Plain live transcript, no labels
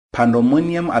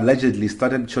Pandemonium allegedly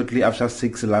started shortly after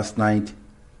 6 last night.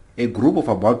 A group of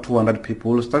about 200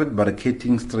 people started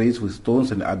barricading streets with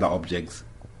stones and other objects.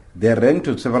 They ran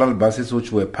to several buses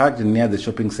which were parked near the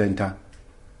shopping center.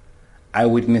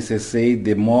 Eyewitnesses say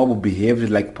the mob behaved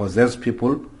like possessed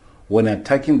people when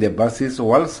attacking the buses,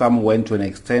 while some went to an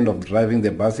extent of driving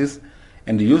the buses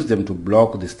and used them to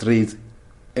block the streets.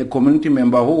 A community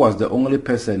member who was the only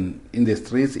person in the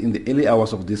streets in the early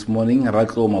hours of this morning,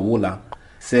 Ratlo Mabula,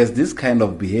 says this kind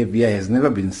of behavior has never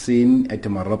been seen at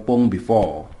Marapong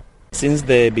before. Since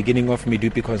the beginning of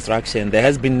Medupi construction, there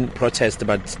has been protest,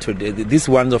 but this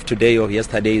one of today or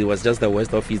yesterday was just the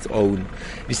worst of its own.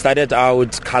 We started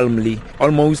out calmly.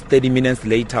 Almost 30 minutes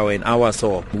later, or an hour or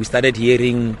so, we started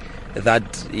hearing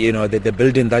that the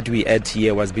building that we had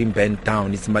here was being burnt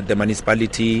down. It's the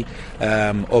municipality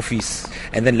office,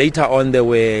 and then later on there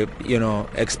were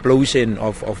explosion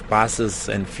of buses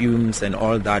and fumes and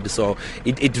all that. So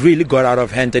it really got out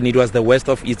of hand, and it was the worst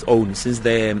of its own since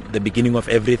the beginning of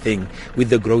everything, with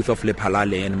the growth of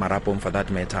Lephalale and Marapong for that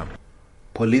matter.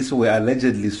 Police were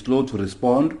allegedly slow to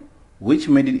respond, which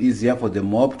made it easier for the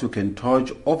mob to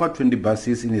torch over 20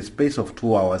 buses in a space of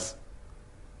 2 hours.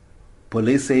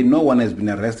 Police say no one has been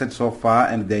arrested so far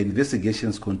and their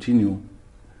investigations continue.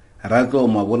 Ratlo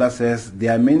Mabula says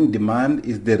their main demand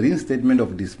is the reinstatement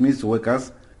of dismissed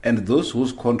workers and those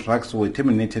whose contracts were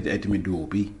terminated at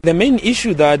Medupi. The main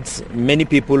issue that many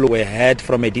people were heard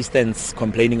from a distance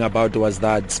complaining about was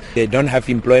that they don't have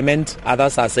employment.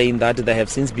 Others are saying that they have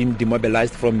since been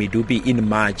demobilized from Medupi in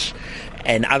March.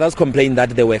 And others complain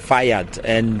that they were fired,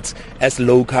 and as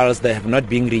locals they have not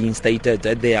been reinstated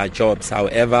at their jobs.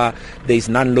 However, there is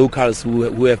non-locals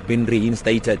who have been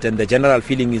reinstated, and the general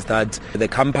feeling is that the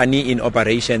company in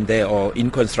operation there or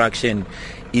in construction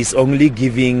is only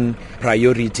giving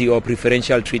priority or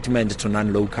preferential treatment to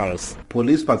non-locals.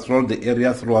 Police patrolled the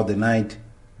area throughout the night.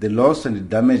 The loss and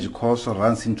damage caused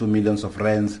runs into millions of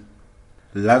rands.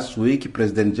 Last week,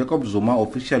 President Jacob Zuma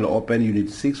officially opened Unit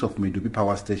 6 of Medupi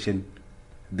Power Station.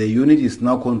 The unit is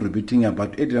now contributing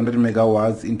about 800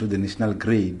 megawatts into the national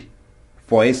grid.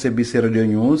 For SABC Radio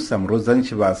News, I'm Rosan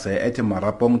Chivase at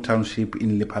Marapong Township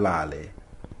in Lephalale.